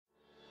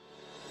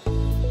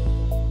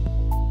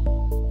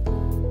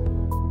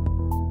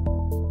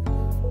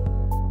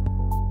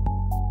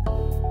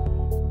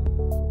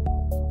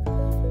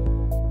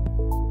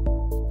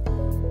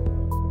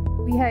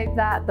hope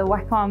that the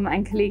Wacon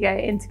and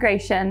Kaligo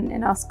integration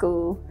in our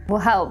school will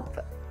help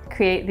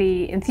create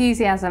the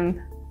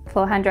enthusiasm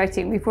for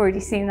handwriting. We've already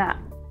seen that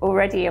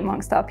already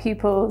amongst our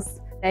pupils.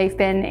 They've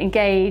been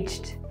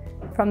engaged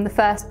from the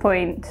first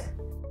point,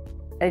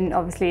 and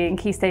obviously in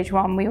Key Stage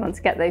 1 we want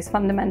to get those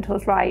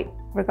fundamentals right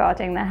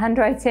regarding their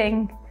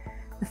handwriting.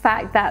 The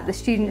fact that the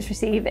students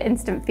receive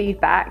instant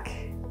feedback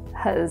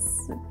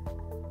has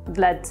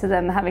led to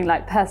them having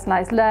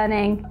personalised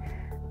learning,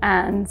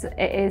 and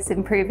it is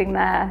improving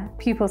their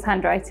pupils'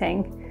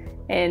 handwriting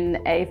in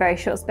a very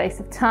short space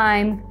of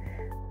time.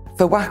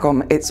 For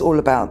Wacom, it's all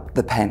about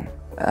the pen.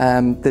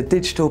 The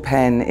digital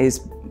pen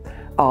is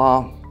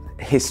our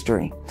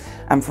history,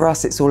 and for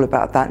us it's all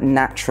about that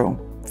natural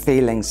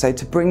feeling. So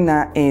to bring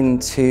that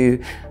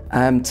into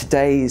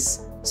today's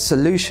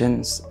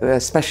solutions,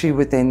 especially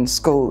within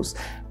schools,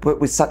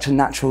 but with such a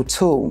natural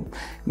tool,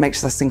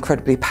 makes us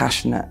incredibly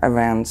passionate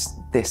around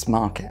this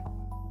market.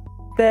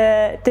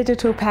 The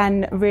digital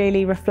pen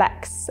really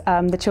reflects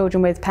the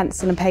children with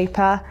pencil and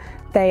paper.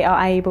 They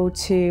are able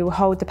to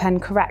hold the pen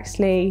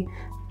correctly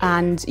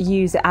and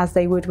use it as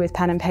they would with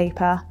pen and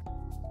paper.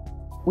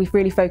 We've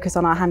really focused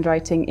on our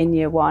handwriting in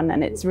Year 1,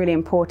 and it's really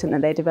important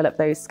that they develop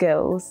those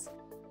skills.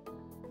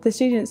 The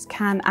students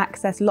can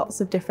access lots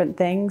of different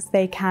things.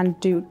 They can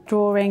do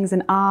drawings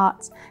and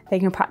art, they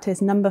can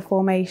practice number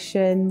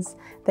formations,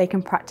 they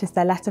can practice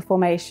their letter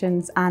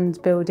formations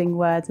and building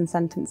words and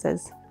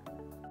sentences.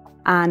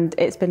 And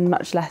it's been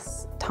much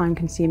less time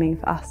consuming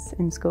for us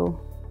in school.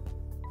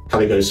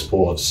 Kaligo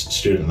supports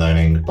student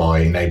learning by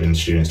enabling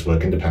students to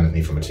work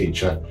independently from a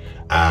teacher.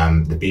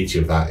 The beauty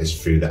of that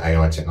is through the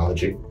AI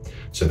technology.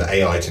 So the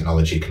AI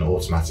technology can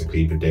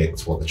automatically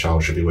predict what the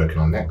child should be working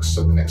on next,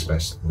 so the next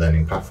best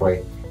learning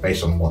pathway,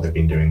 based on what they've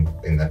been doing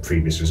in their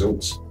previous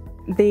results.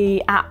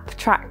 The app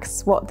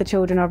tracks what the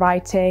children are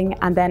writing,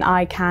 and then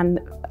I can,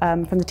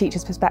 from the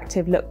teacher's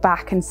perspective, look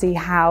back and see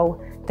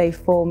how they've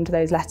formed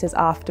those letters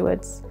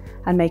afterwards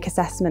and make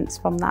assessments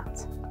from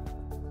that.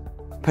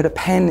 Put a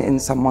pen in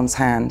someone's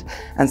hand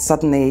and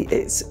suddenly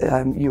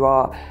you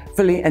are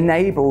fully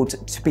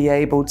enabled to be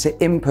able to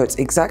input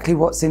exactly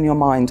what's in your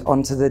mind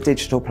onto the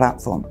digital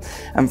platform.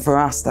 And for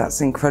us,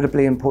 that's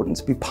incredibly important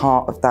to be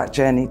part of that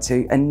journey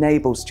to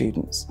enable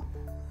students.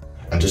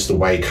 And just the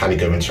way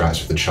Kaligo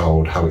interacts with the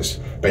child, how it's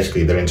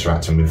basically they're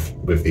interacting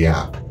with the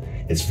app.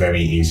 It's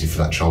very easy for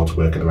that child to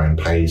work at their own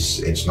pace.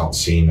 It's not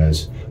seen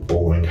as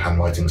boring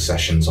handwriting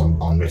sessions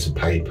on written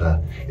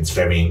paper. It's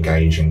very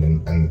engaging,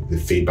 and the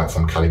feedback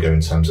from Kaligo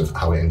in terms of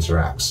how it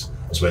interacts,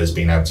 as well as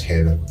being able to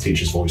hear the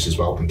teacher's voice as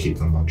well, can keep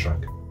them on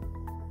track.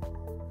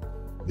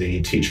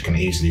 The teacher can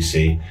easily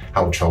see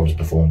how a child has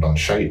performed on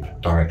shape,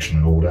 direction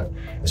and order,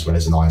 as well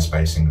as line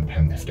spacing and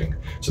pen lifting.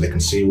 So they can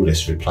see all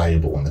this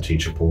replayable on the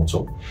teacher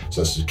portal.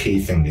 So that's the key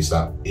thing, is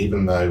that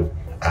even though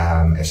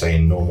it's a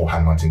normal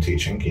handwriting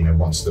teaching,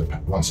 once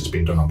it's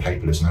been done on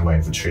paper, there's no way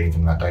of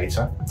retrieving that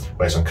data.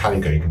 Whereas on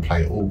Kaligo, you can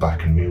play it all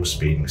back in real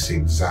speed and see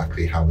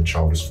exactly how the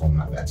child has formed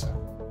that letter.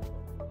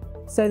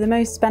 So the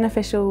most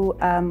beneficial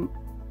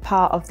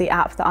part of the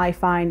app that I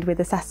find with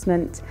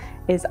assessment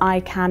is I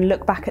can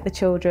look back at the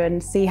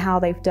children, see how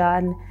they've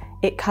done.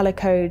 It colour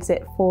codes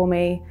it for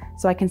me,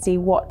 so I can see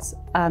what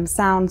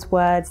sounds,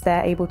 words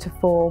they're able to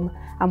form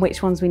and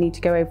which ones we need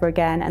to go over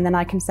again, and then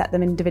I can set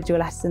them individual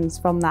lessons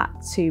from that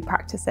to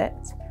practice it.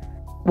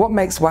 What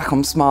makes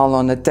Wacom smile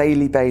on a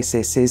daily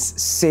basis is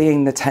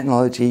seeing the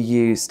technology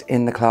used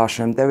in the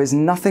classroom. There is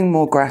nothing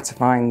more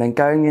gratifying than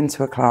going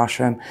into a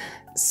classroom,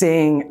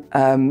 seeing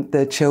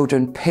the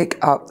children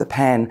pick up the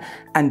pen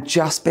and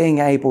just being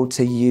able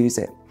to use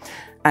it.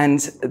 And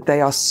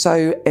they are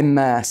so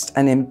immersed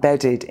and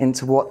embedded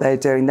into what they're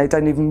doing, they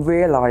don't even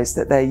realise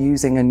that they're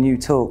using a new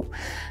tool.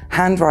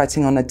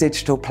 Handwriting on a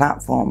digital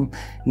platform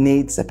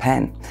needs a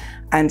pen,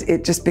 and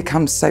it just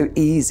becomes so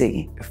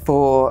easy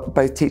for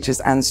both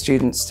teachers and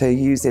students to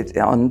use it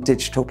on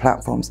digital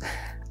platforms,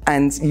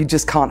 and you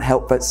just can't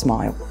help but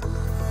smile.